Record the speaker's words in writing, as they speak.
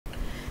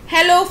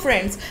Hello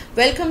friends,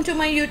 welcome to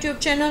my YouTube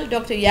channel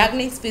Dr.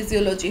 Yagnik's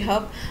Physiology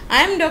Hub.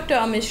 I am Dr.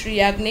 Amishri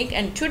Yagnik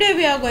and today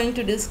we are going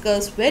to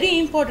discuss very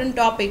important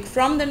topic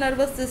from the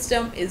nervous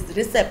system is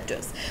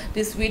receptors.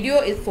 This video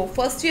is for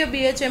first year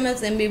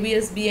Bhms,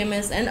 MBBS,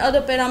 Bhms and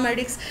other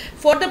paramedics.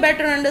 For the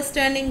better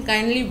understanding,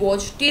 kindly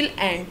watch till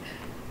end.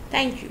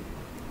 Thank you.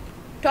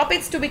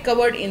 Topics to be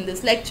covered in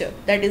this lecture,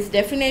 that is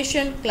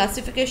definition,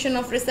 classification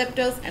of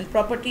receptors and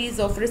properties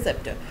of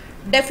receptor.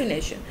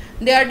 Definition.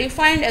 They are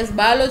defined as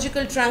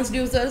biological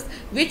transducers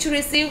which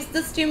receives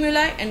the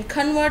stimuli and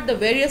convert the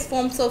various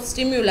forms of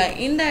stimuli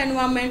in the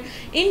environment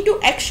into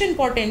action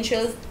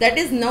potentials, that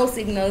is nerve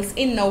signals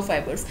in nerve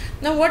fibers.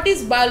 Now what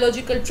is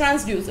biological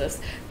transducers?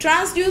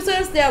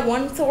 Transducers, they are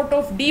one sort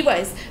of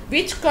device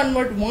which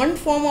convert one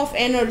form of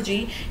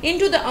energy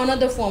into the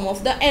another form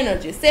of the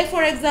energy. Say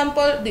for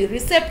example, the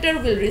receptor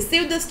will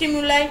receive the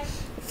stimuli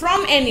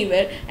from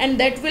anywhere and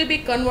that will be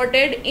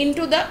converted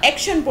into the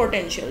action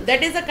potential,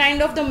 that is a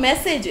kind of the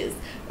messages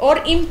or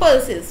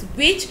impulses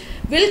which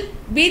will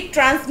be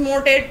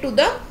transmitted to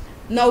the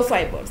nerve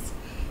fibers.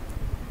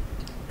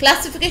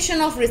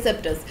 Classification of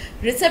receptors.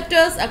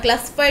 Receptors are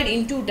classified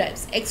in two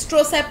types,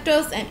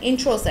 exteroceptors and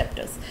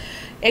interoceptors.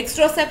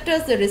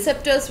 Exteroceptors, the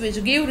receptors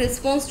which give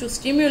response to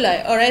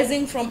stimuli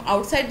arising from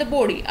outside the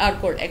body, are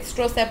called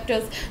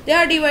exteroceptors. They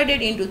are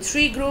divided into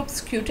three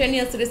groups: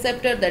 cutaneous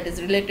receptor, that is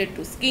related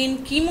to skin;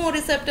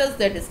 chemoreceptors,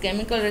 that is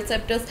chemical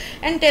receptors;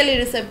 and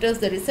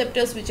telereceptors, the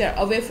receptors which are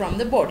away from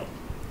the body.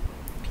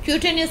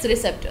 Cutaneous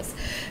receptors.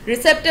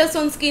 Receptors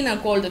on skin are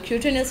called the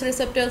cutaneous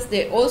receptors.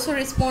 They also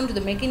respond to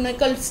the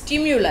mechanical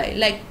stimuli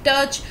like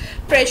touch,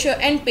 pressure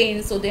and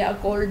pain, so they are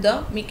called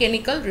the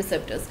mechanical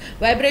receptors.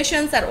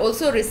 Vibrations are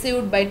also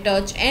received by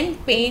touch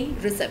and pain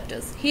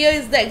receptors. Here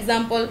is the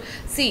example.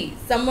 See,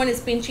 someone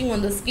is pinching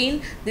on the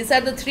skin. These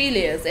are the three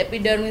layers: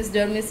 epidermis,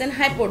 dermis and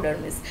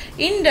hypodermis.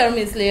 In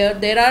dermis layer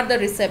there are the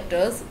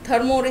receptors.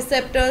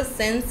 Thermoreceptors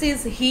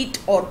senses heat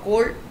or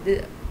cold,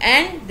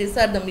 and these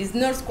are the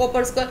Meissner's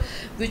corpuscle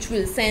which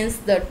will sense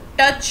the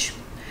touch.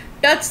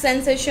 Touch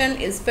sensation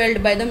is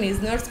felt by the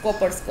Meissner's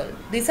corpuscle.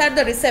 These are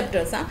the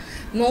receptors.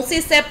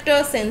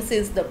 Nociceptor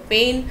senses the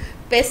pain.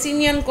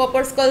 Pacinian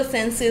corpuscle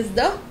senses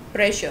the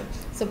pressure.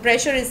 So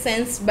pressure is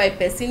sensed by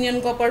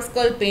Pacinian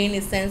corpuscle, pain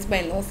is sensed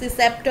by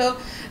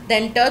nociceptor,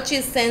 then touch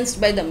is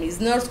sensed by the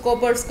Meissner's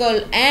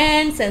corpuscle,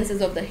 and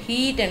senses of the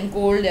heat and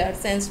cold, they are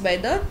sensed by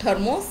the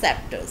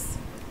thermoceptors.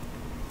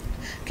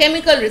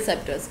 Chemical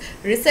receptors.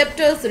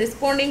 Receptors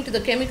responding to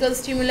the chemical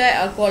stimuli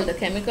are called the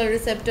chemical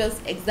receptors.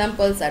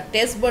 Examples are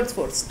taste buds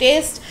for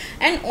taste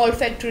and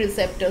olfactory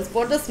receptors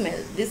for the smell.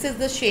 This is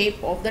the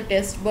shape of the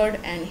taste bud,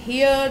 and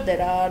here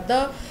there are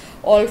the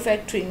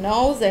olfactory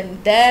nerves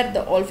and there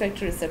the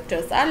olfactory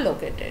receptors are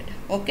located.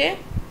 Okay.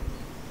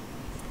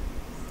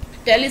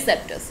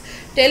 Teleceptors.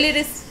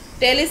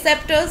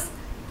 Teleceptors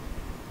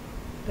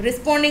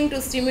responding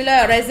to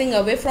stimuli arising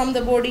away from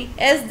the body,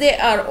 as they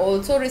are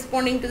also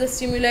responding to the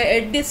stimuli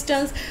at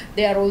distance,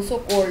 they are also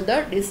called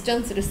the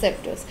distance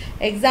receptors.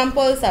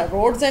 Examples are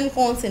rods and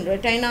cones in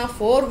retina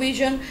for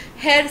vision,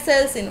 hair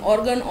cells in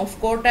organ of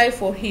corti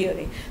for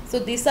hearing. So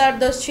these are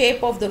the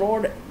shape of the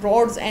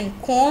rods and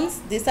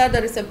cones. These are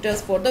the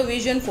receptors for the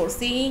vision, for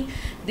seeing.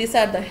 These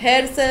are the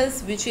hair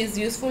cells which is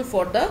useful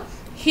for the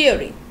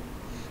hearing.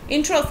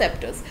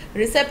 Interoceptors.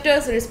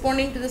 Receptors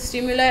responding to the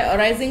stimuli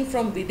arising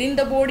from within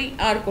the body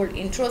are called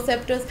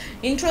interoceptors.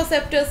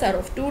 Interoceptors are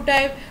of two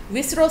types: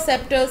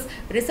 visceroceptors,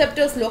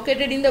 receptors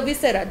located in the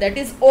viscera, that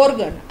is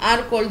organ,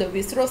 are called the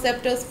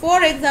visceroceptors.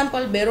 For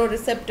example,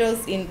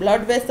 baroreceptors in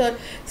blood vessel,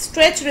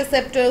 stretch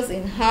receptors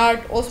in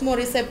heart,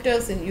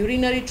 osmoreceptors in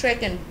urinary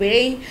tract and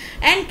brain,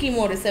 and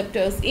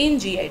chemoreceptors in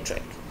GI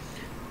tract.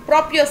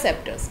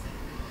 Proprioceptors.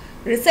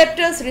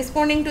 Receptors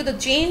responding to the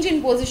change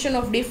in position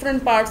of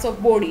different parts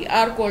of body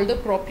are called the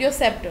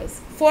proprioceptors.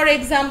 For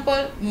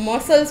example,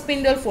 muscle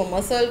spindle for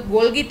muscle,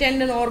 Golgi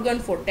tendon organ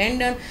for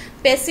tendon,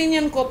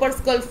 Pacinian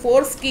corpuscle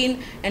for skin,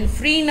 and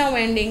free nerve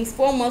endings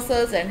for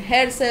muscles, and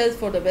hair cells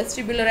for the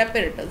vestibular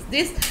apparatus.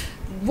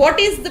 What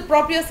is the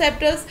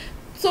proprioceptors?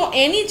 So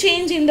any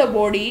change in the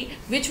body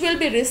which will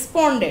be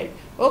responded.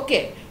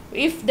 Okay.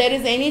 If there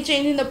is any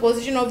change in the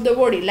position of the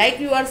body, like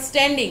you are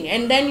standing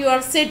and then you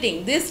are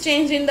sitting, this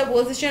change in the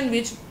position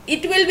which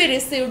it will be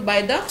received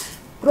by the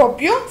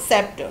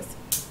proprioceptors.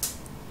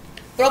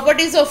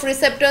 Properties of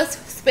receptors.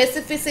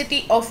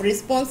 Specificity of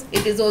response.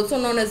 It is also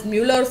known as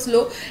Mueller's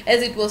law,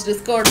 as it was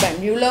discovered by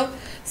Mueller.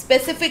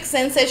 Specific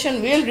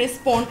sensation will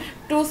respond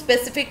to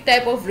specific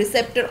type of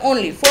receptor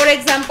only. For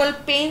example,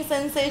 pain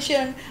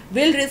sensation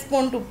will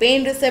respond to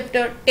pain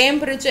receptor.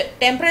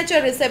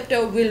 Temperature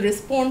receptor will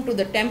respond to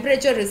the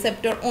temperature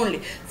receptor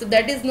only. So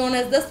that is known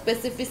as the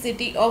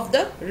specificity of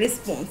the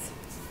response.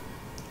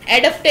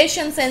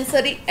 Adaptation,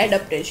 sensory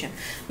adaptation.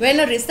 When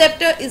a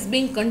receptor is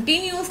being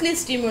continuously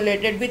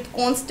stimulated with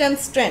constant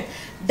strength,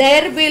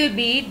 there will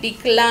be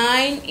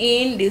decline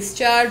in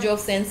discharge of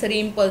sensory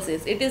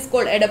impulses. It is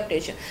called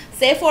adaptation.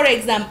 Say for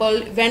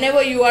example,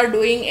 whenever you are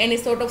doing any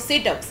sort of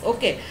sit-ups,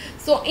 okay,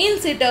 so in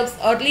sit-ups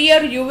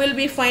earlier you will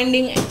be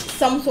finding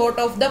some sort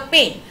of the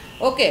pain,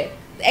 okay,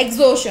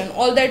 exhaustion,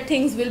 all that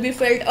things will be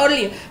felt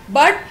earlier.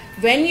 But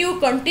when you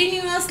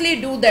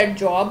continuously do that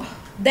job,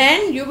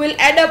 then you will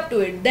adapt to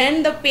it,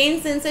 then the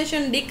pain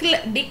sensation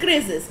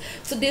decreases.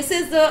 So this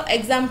is the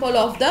example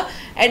of the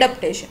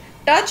adaptation.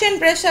 Touch and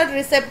pressure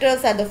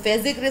receptors are the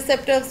phasic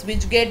receptors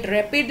which get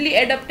rapidly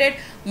adapted.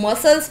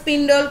 Muscle,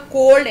 spindle,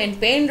 cold and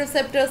pain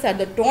receptors are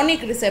the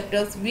tonic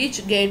receptors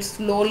which get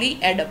slowly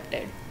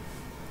adapted.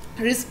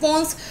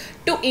 Response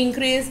to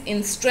increase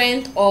in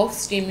strength of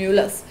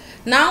stimulus.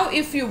 Now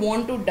if you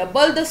want to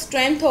double the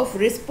strength of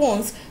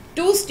response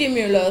to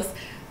stimulus,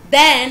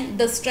 then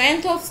the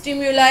strength of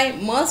stimuli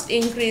must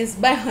increase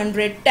by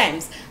 100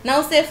 times.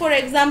 Now say for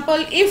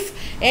example, if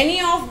any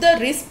of the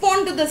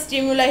response to the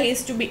stimuli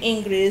is to be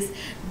increased,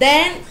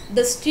 then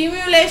the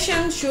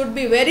stimulation should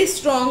be very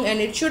strong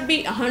and it should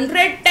be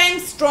 100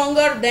 times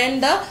stronger than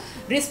the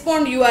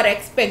response you are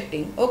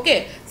expecting.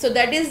 Okay, so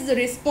that is the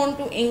response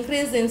to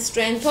increase in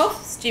strength of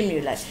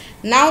stimuli.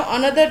 Now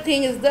another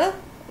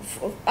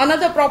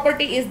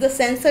property is the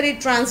sensory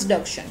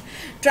transduction.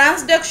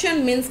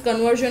 Transduction means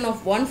conversion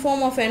of one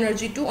form of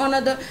energy to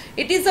another.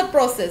 It is a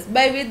process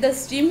by which the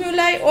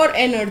stimuli or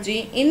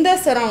energy in the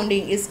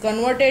surrounding is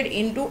converted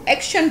into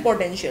action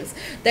potentials,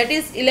 that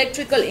is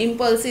electrical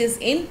impulses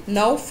in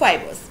nerve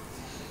fibers.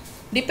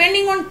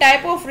 Depending on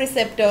type of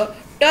receptor,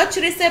 touch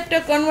receptor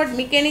convert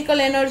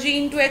mechanical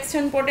energy into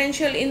action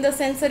potential in the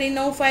sensory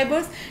nerve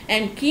fibers,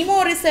 and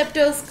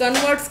chemoreceptors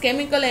converts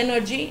chemical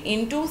energy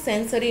into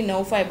sensory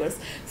nerve fibers.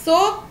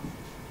 So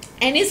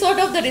any sort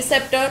of the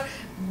receptor,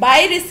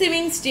 by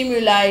receiving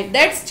stimuli,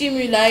 that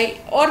stimuli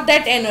or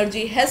that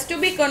energy has to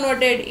be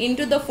converted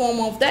into the form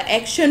of the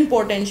action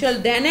potential.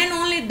 Then and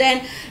only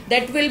then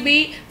that will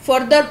be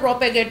further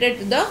propagated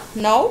to the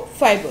nerve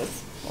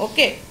fibers.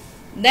 Okay.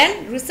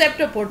 Then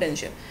receptor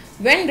potential.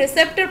 When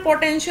receptor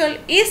potential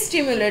is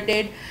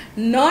stimulated,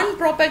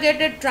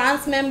 non-propagated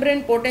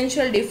transmembrane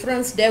potential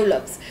difference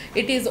develops.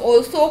 It is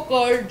also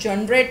called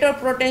generator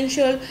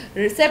potential.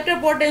 Receptor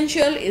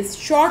potential is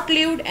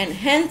short-lived and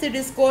hence it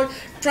is called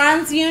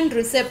transient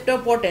receptor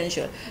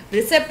potential.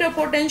 Receptor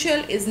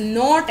potential is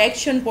not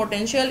action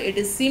potential. It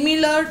is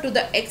similar to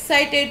the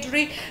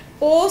excitatory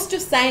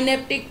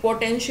post-synaptic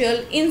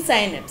potential in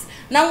synapse.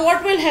 Now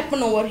what will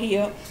happen over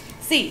here?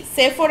 See,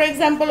 say for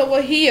example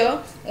over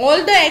here,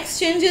 all the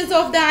exchanges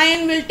of the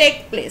ion will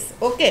take place,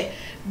 okay,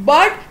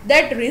 but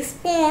that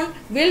response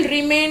will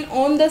remain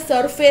on the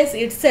surface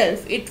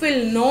itself. It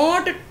will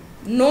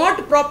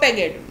not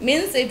propagate,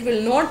 means it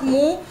will not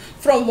move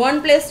from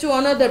one place to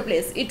another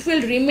place. It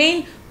will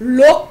remain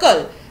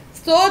local.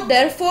 So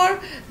therefore,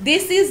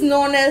 this is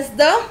known as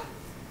the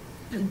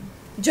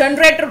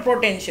generator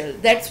potential.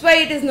 That's why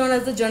it is known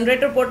as the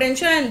generator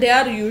potential, and they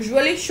are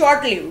usually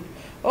short-lived.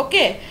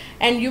 Okay,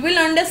 and you will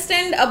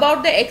understand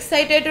about the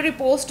excitatory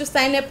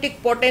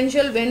post-synaptic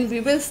potential when we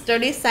will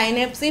study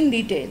synapse in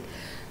detail.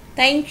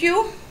 Thank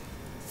you.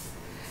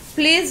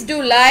 Please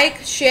do like,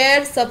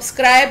 share,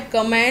 subscribe,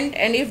 comment,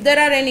 and if there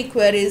are any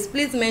queries,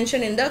 please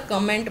mention in the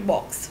comment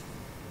box.